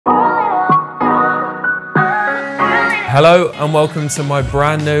Hello and welcome to my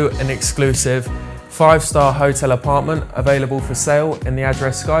brand new and exclusive 5-star hotel apartment available for sale in the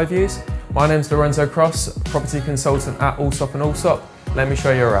address Skyviews. My name's Lorenzo Cross, property consultant at Allsop and Allsop. Let me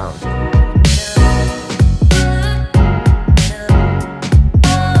show you around.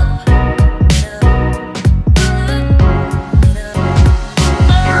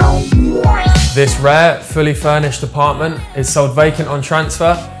 This rare, fully furnished apartment is sold vacant on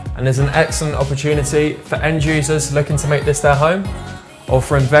transfer and is an excellent opportunity for end users looking to make this their home, or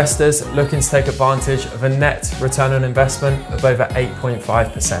for investors looking to take advantage of a net return on investment of over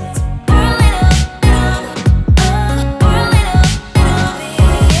 8.5%.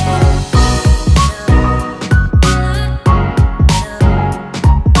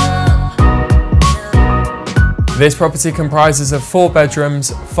 This property comprises of 4 bedrooms,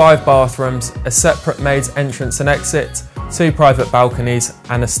 5 bathrooms, a separate maid's entrance and exit, 2 private balconies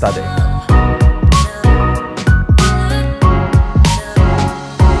and a study.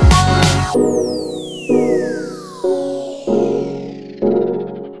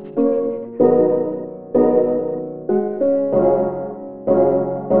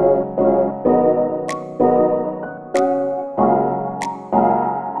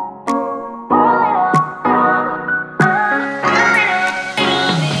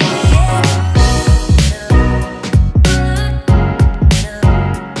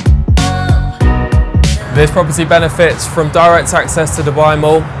 This property benefits from direct access to Dubai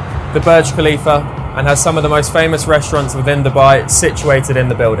Mall, the Burj Khalifa, and has some of the most famous restaurants within Dubai situated in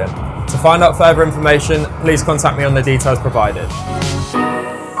the building. To find out further information, please contact me on the details provided.